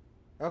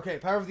 Okay,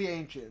 Power of the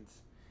Ancients.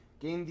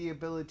 Gain the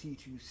ability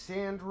to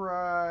sand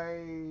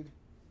ride.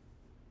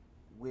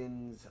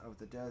 Winds of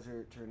the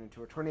desert turn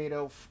into a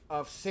tornado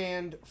of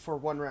sand for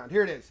 1 round.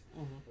 Here it is.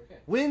 Okay.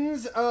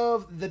 Winds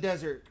of the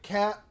desert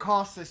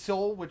costs a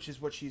soul, which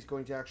is what she's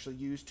going to actually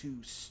use to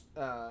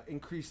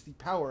increase the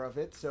power of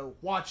it. So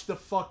watch the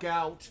fuck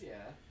out. Yeah.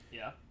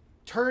 Yeah.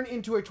 Turn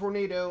into a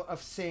tornado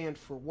of sand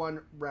for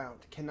 1 round.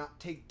 Cannot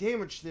take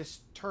damage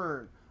this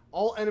turn.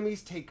 All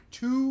enemies take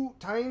 2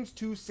 times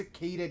 2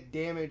 cicada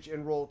damage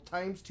and roll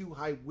times 2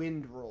 high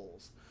wind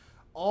rolls.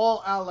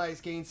 All allies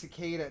gain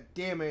cicada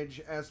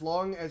damage as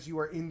long as you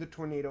are in the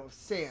tornado of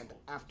sand.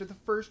 After the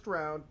first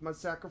round,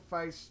 must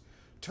sacrifice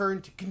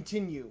turn to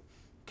continue.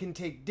 Can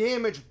take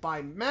damage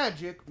by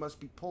magic, must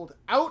be pulled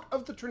out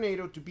of the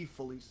tornado to be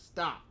fully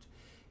stopped.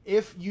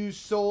 If used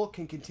soul,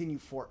 can continue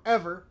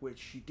forever, which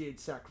she did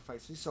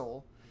sacrifice a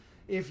soul.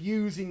 If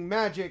using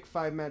magic,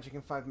 5 magic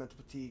and 5 mental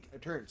fatigue a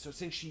turn. So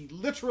since she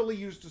literally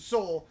used a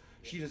soul,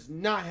 she does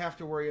not have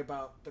to worry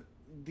about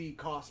the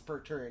cost per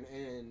turn.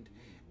 And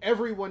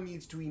everyone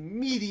needs to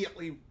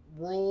immediately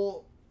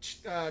roll 2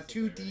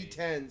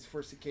 d10s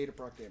for cicada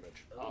proc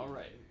damage. All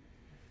right.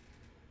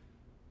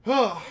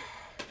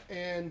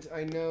 And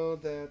I know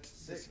that the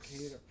 6.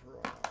 cicada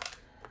proc.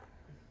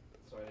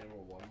 So I need to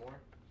roll 1 more?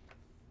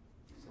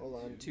 Hold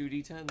on.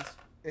 2d10s.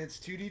 It's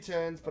 2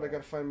 d10s, but I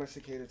gotta find my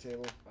cicada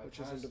table, I which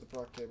is passed. under the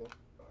proc table.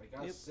 I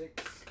got Yep.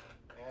 6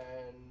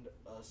 and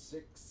a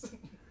 6.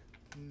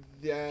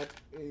 That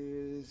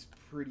is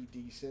pretty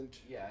decent.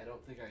 Yeah, I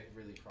don't think I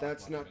really proc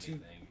That's much not of too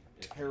anything,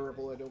 if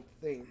Terrible, I anything.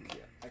 don't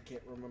think. I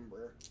can't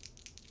remember.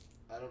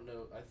 I don't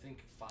know. I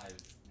think 5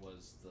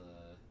 was the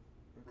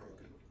Okay.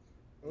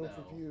 No,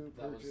 Overview,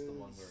 that was purges, the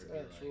one where it'd be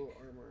actual like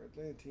armor,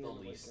 Atlantean, the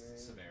awakening.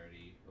 least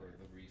severity, or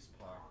the least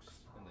procs,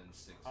 and then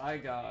 6. I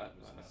was got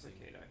a nothing.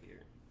 cicada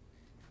here.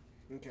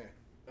 Okay.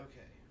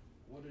 Okay,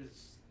 what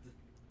is the...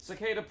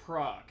 Cicada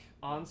proc.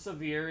 On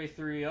severe, a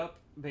 3 up.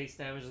 Base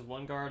damage is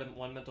 1 guard and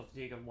 1 mental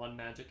fatigue and 1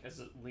 magic as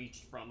it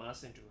leached from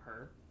us into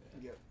her.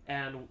 Yep.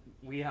 And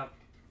we have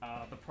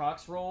the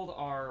procs rolled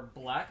are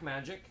black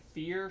magic,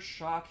 fear,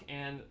 shock,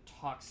 and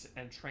toxic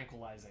and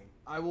tranquilizing.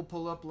 I will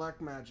pull up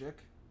black magic.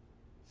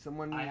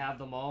 Someone. I have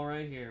them all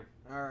right here.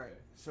 All right.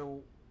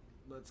 So,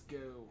 let's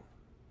go.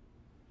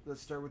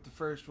 Let's start with the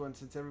first one,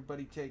 since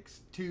everybody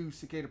takes 2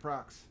 cicada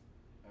procs.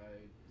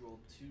 I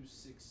rolled 2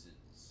 6s.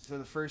 So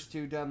the first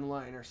 2 down the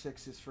line are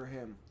 6s for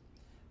him.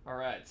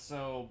 Alright,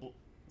 so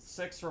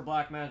 6 for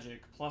black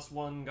magic,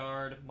 +1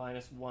 guard,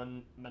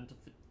 -1 mental.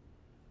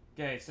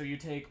 Okay, so you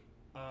take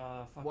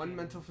 1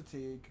 mental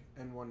fatigue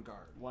and 1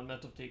 guard. 1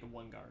 mental fatigue and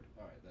 1 guard.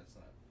 Alright, that's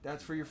not.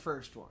 That's for your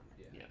first one.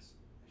 Yeah. Yes.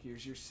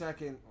 Here's your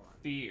second one.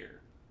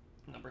 Fear.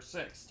 Number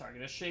 6.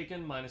 Target is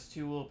shaken,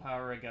 -2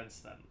 willpower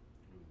against them.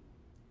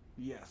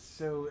 Yes.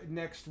 So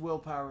next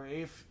willpower,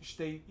 if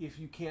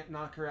you can't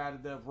knock her out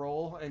of the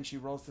roll and she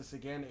rolls this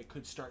again, it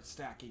could start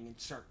stacking and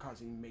start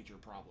causing major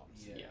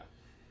problems. Yeah.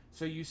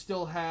 So you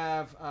still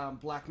have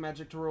black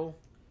magic to roll.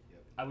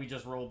 We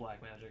just roll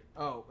black magic.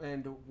 Oh,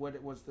 and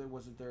what was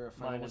there a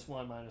final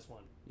 -1,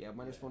 -1. Yeah,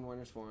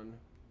 -1.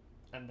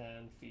 And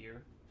then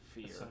fear.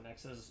 Fear. So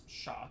next is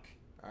shock.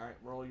 All right,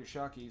 roll your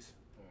shockies.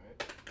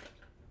 Alright.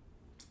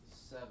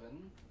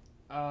 7.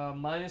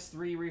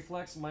 -3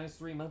 reflex,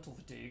 -3 mental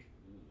fatigue.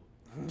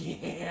 Ooh.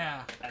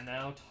 Yeah. And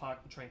now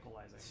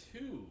tranquilizing.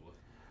 2.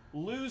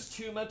 Lose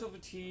 2 mental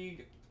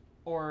fatigue,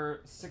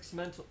 or 6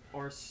 mental,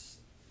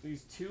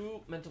 lose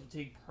 2 mental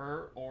fatigue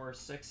per, or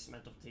 6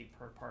 mental fatigue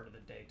per part of the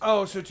day.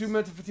 Oh, so 2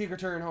 mental fatigue a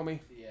turn, homie,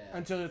 Yeah.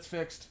 until it's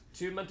fixed.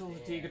 2 mental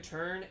fatigue a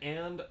turn,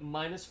 and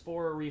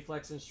 -4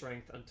 reflex and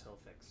strength until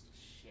fixed.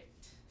 Shit.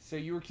 So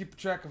you were keeping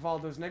track of all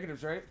those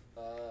negatives, right?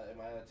 Am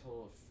I at a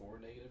total of 4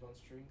 negative on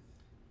strength?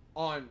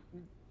 On.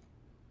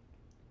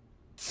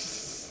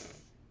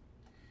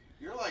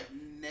 You're like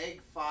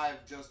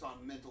 -5 just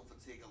on mental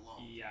fatigue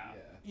alone. Yeah.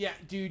 Yeah,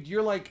 dude,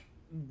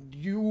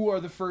 you are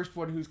the first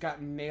one who's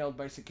gotten nailed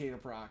by cicada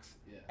procs.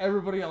 Yeah.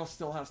 Everybody else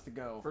still has to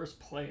go. First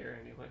player,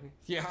 anyway.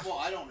 Yeah. Well,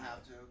 I don't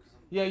have to because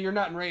I'm. Yeah, you're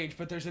not in range,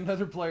 but there's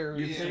another player who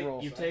You've, needs to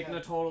roll. you've taken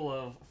a total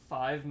of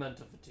 5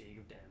 mental fatigue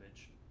of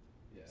damage.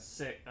 Yeah.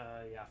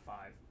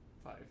 5.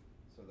 5.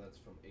 So that's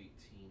from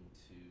 18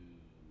 to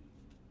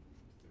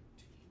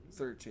 13.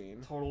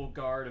 13. Total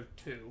guard of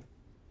 2.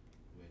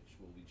 Which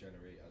will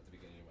regenerate at the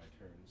beginning of my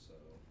turn,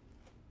 so.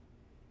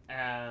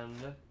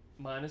 And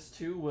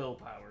 -2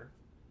 willpower.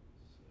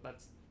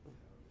 That's.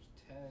 There's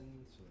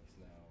 10, so that's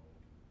now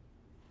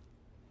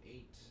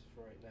 8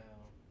 for right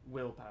now.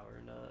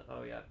 Willpower, not.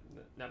 Oh, yeah,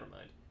 never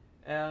mind.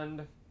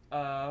 And,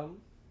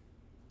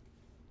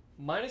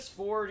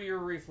 -4 to your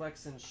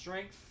reflex and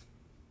strength.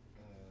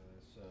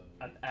 So.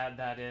 I'd add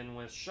that in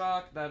with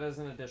shock. That is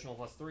an additional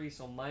 +3,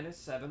 so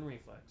 -7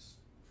 reflex.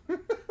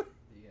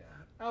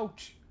 Yeah.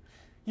 Ouch.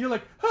 You're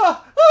like,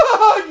 ah!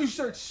 You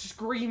start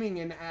screaming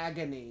in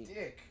agony.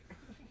 Dick.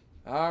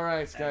 All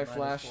right, And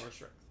Skyflash. -4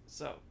 strength.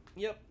 So,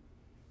 yep.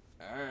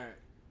 All right.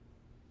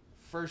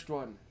 First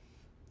one.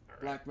 All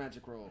right. Black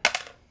magic roll.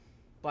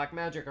 Black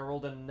magic, I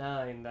rolled a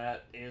 9.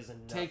 That is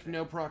enough. Take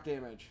no proc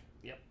damage.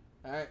 Yep.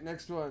 All right,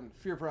 next one.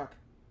 Fear proc.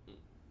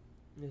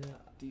 Yeah.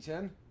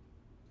 D10.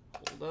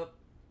 Hold up.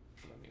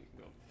 Let me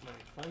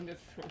find it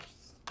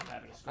first. I'm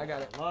having to I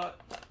got it. a lot.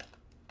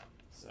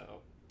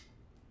 So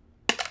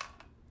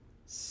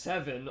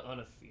 7 on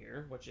a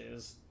fear, which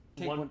is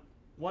Take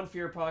one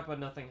fear proc, but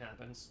nothing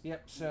happens.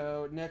 Yep,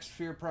 so next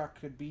fear proc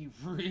could be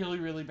really,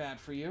 really bad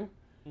for you.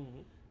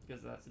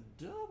 Because that's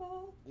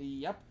double.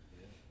 Yep.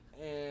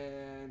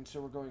 And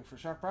so we're going for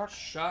shock proc.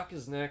 Shock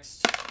is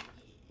next.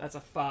 That's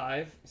a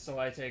 5, so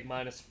I take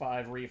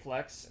 -5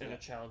 reflex and a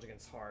challenge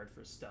against hard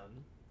for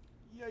stun.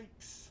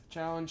 Yikes.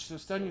 Challenge, so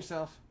stun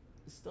yourself.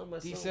 Stun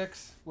myself.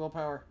 D6,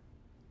 willpower.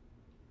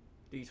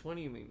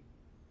 D20, you mean?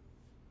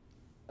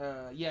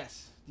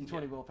 Yes.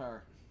 D20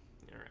 willpower.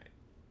 Alright.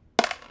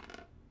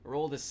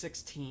 Rolled a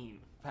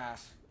 16.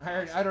 Pass.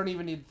 I don't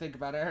even need to think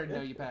about it. I already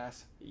know you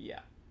pass.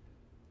 Yeah.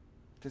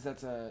 Because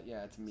that's it's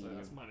a So medium.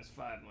 that's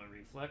 -5 my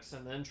reflex,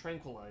 and then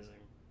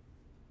tranquilizing.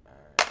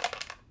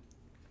 Alright.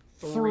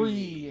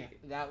 3.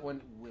 That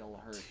one will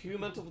hurt. 2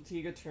 mental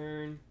fatigue a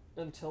turn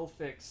until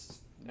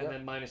fixed, and Yep.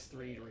 then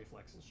 -3 to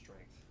reflex and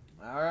strength.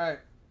 Alright.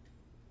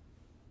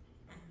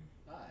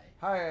 Hi.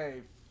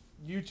 Hi.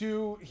 You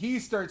two. He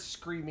starts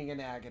screaming in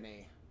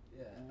agony.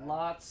 Yeah.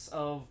 Lots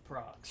of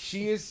procs.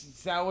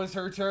 That was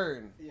her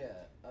turn.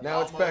 Yeah.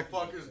 Now it's back.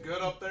 Motherfuckers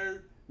good up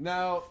there.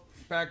 Now,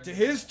 back to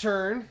his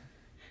turn.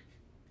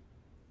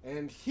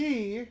 And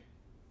he...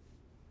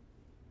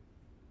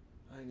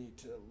 I need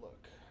to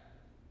look.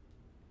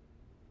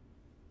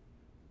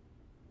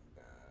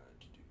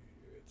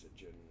 It's a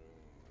general...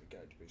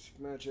 Guide to basic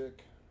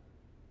magic.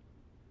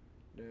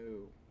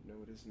 No,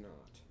 it is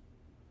not.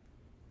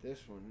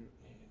 This one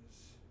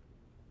is...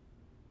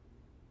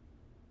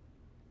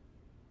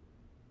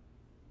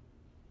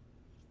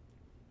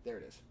 There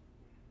it is.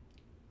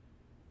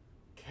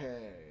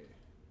 Okay.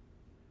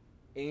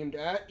 Aimed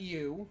at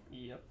you.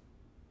 Yep.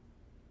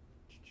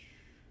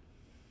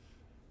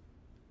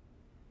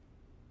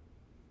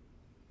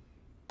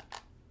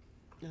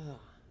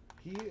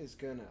 He is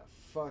gonna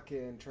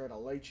fucking try to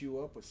light you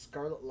up with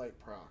Scarlet Light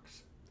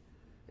procs.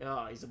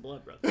 Ah, he's a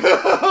blood brother.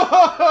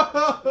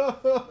 Not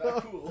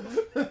cool.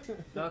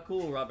 Not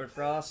cool, Robert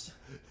Frost.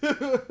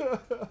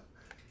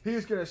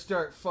 He's gonna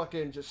start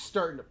fucking just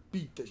starting to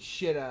beat the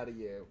shit out of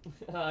you.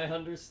 I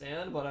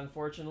understand, but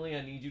unfortunately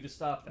I need you to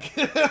stop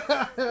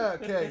that.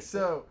 Okay,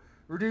 so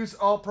Reduce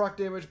all proc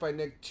damage by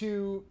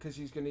 -2 because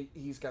he's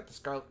got the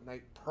Scarlet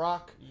Knight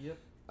proc. Yep.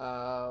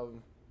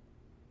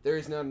 There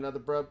is now another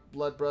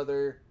blood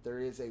brother. There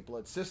is a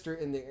blood sister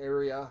in the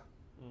area,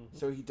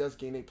 so he does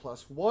gain a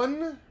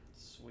 +1.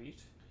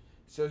 Sweet.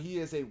 So he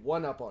is a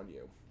 1-up on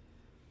you.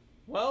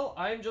 Well,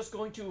 I'm just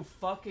going to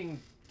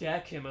fucking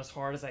deck him as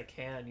hard as I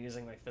can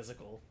using my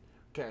physical.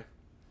 Okay.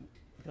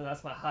 Because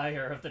that's my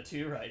higher of the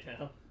two right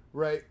now.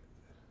 Right.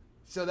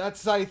 So that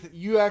scythe,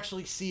 you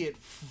actually see it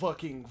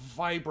fucking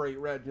vibrate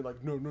red. You're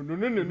like, no.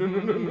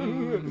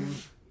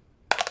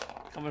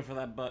 Coming for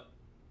that butt.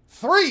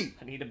 3!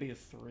 I need to be a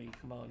 3.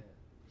 Come on.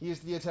 He is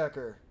the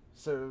attacker.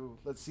 So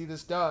let's see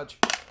this dodge.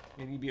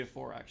 I need to be a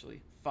 4,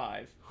 actually.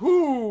 5.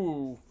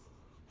 Whoo!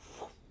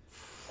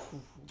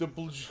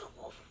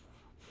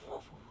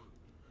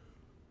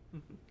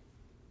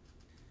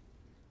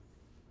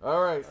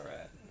 Alright.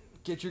 Alright.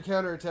 Get your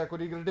counterattack.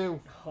 What are you going to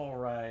do?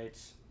 Alright.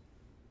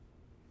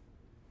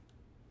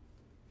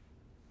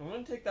 I'm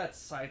going to take that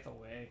scythe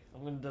away.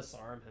 I'm going to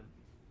disarm him.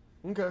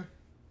 Okay.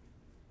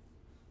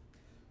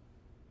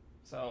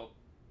 So,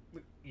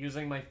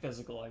 using my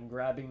physical, I'm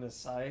grabbing the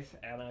scythe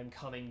and I'm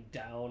coming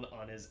down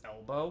on his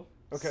elbow.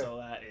 Okay. So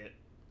that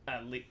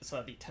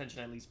the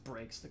tension at least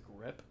breaks the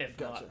grip, if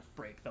Gotcha. not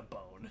break the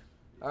bone.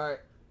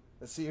 Alright.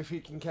 Let's see if he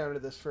can counter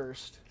this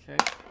first. Okay.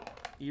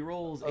 He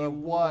rolls a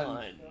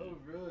 1. Oh,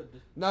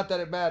 good. Not that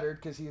it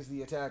mattered, because he's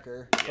the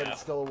attacker, but Yeah.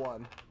 it's still a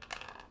 1.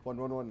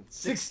 1.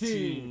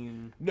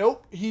 16.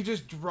 Nope, he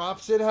just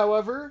drops it,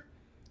 however.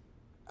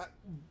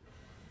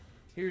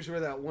 Here's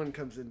where that 1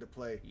 comes into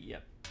play.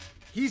 Yep.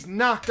 He's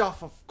knocked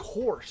off of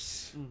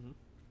course. Mm-hmm.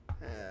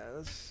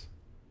 Yes.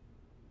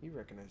 You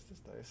recognize this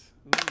dice.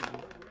 Ooh.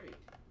 Oh, great.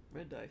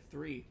 Red die,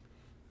 3.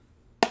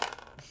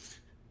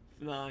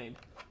 9.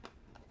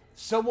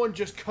 Someone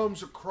just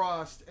comes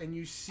across, and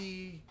you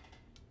see...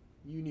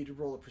 You need to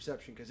roll a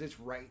perception, because it's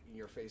right in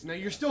your face. Now,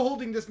 you're still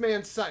holding this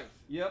man's scythe.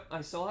 Yep,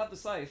 I still have the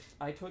scythe.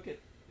 I took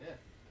it. Yeah.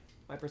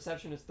 My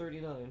perception is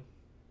 39.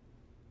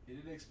 He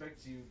didn't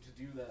expect you to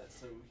do that,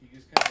 so he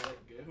just kind of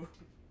let go.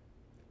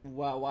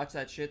 Wow, watch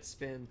that shit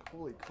spin.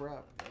 Holy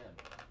crap. Damn.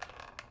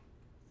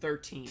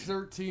 13.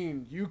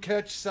 13. You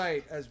catch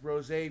sight as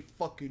Rosé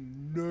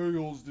fucking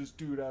nails this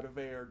dude out of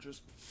air,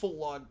 just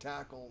full-on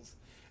tackles,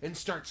 and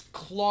starts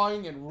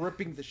clawing and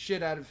ripping the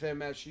shit out of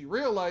him as she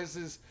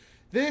realizes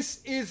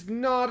this is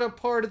not a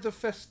part of the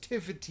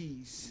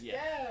festivities.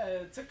 Yeah,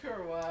 it took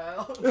her a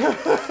while.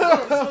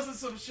 This wasn't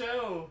some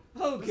show.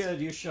 Oh,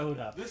 good, you showed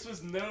up. This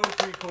was no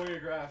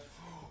pre-choreographed.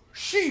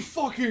 She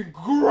fucking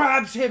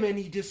grabs him and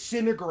he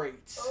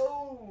disintegrates.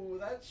 Oh,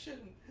 that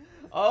shouldn't...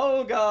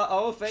 Oh, God.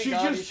 Oh, thank She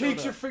God. just you showed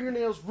takes her up.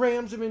 fingernails,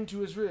 rams him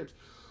into his ribs.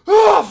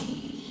 Ah!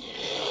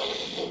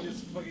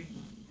 Just fucking...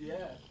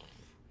 Yeah.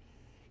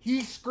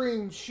 He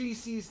screams, she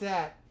sees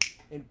that,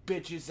 and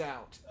bitches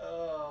out.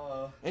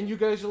 Uh... And you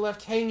guys are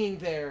left hanging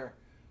there,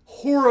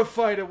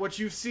 horrified at what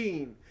you've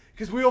seen.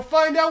 Because we'll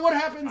find out what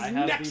happens I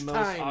have next the most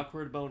time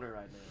awkward boner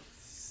right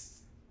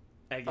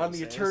now. on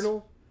the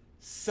Eternal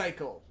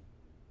Cycle,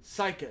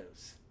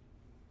 Psychos,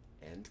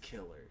 and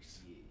Killers.